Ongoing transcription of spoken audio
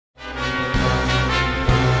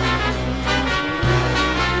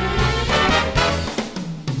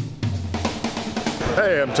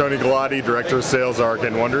Hey, I'm Tony Galati, Director of Sales,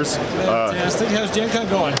 Arcane Wonders. Fantastic. How's Gen Con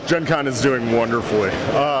going? Gen Con is doing wonderfully.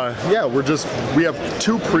 Yeah, we have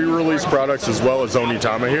 2 pre-release products as well as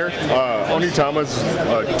Onitama here. Onitama is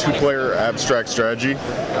a 2-player abstract strategy.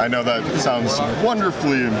 I know that sounds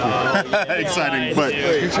wonderfully exciting, but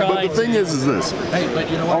the thing is this.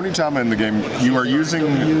 Onitama in the game, you are using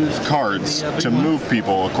cards to move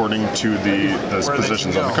people according to the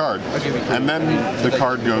positions on the card. And then the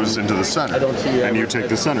card goes into the center, and you take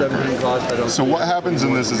the center card. So what happens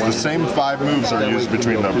in this is the same 5 moves are used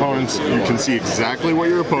between the opponents. You can see exactly what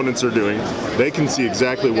your opponents are doing. They can see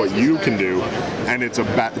exactly what you can do, and it's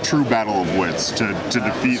a true battle of wits to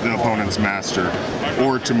defeat the opponent's master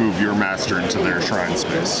or to move your master into their shrine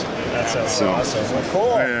space. That sounds awesome.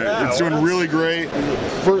 Cool. It's doing really great.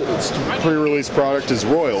 First pre-release product is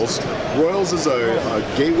Royals. Royals is a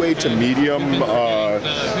gateway to medium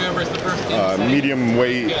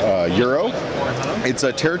weight Euro. It's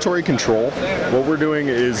a territory control. What we're doing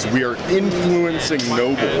is we are influencing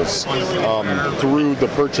nobles through the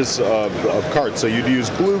purchase of cards. So you'd use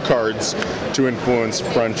blue cards to influence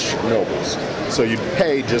French nobles. So you'd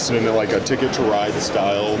pay just in like a ticket to ride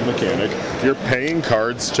style mechanic. You're paying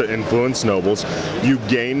cards to influence nobles. You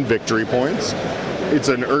gain victory points. It's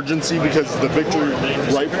an urgency because the victory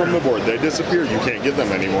right from the board, they disappear. You can't get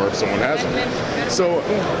them anymore if someone has them. So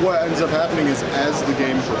what ends up happening is as the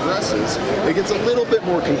game progresses, it gets a little bit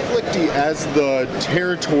more conflicty as the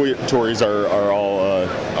territories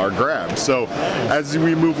are grabbed. So as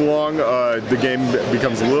we move along, the game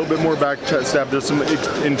becomes a little bit more backstabbed. There's some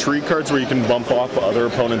intrigue cards where you can bump off other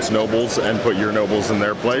opponents' nobles and put your nobles in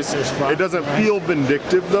their place. It doesn't feel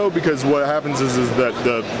vindictive though, because what happens is that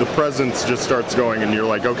the presence just starts going, and you're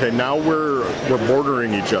like, okay, now we're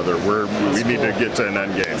bordering each other. We need to get to an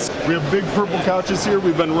end game. We have big purple couches here.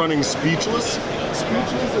 We've been running Speechless.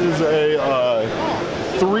 Speechless is a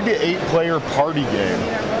 3 to 8 player party game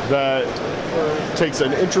that takes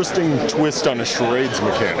an interesting twist on a charades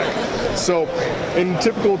mechanic. So in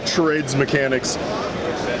typical charades mechanics,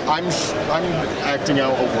 I'm acting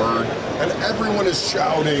out a word, and everyone is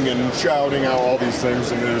shouting out all these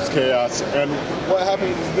things, and there's chaos. And what happened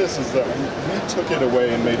with this is that we took it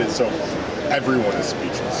away and made it so everyone is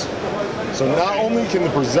speechless. So not only can the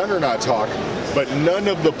presenter not talk, but none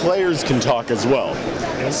of the players can talk as well.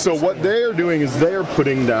 So what they are doing is they are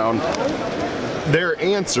putting down their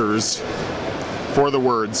answers for the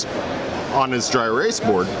words on his dry erase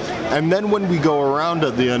board, and then when we go around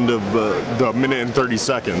at the end of the minute and 30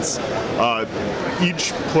 seconds,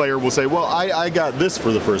 each player will say, well, I got this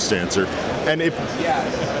for the first answer, and if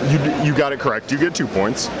you got it correct, you get 2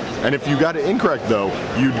 points, and if you got it incorrect though,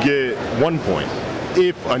 you'd get 1 point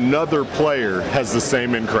if another player has the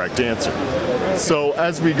same incorrect answer. So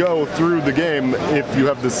as we go through the game, if you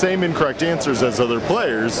have the same incorrect answers as other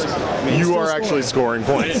players, you are actually scoring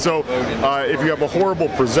points. So if you have a horrible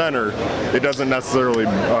presenter, it doesn't necessarily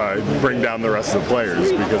bring down the rest of the players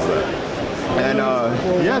because of that. And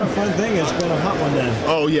yeah, what a fun thing! It's been a hot one then.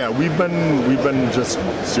 Oh yeah, we've been just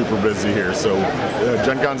super busy here. So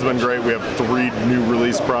Gen Con's been great. We have 3 new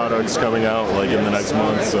release products coming out like in the next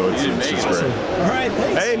month, so it's just great. All right,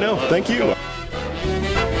 thanks. Hey, no, thank you.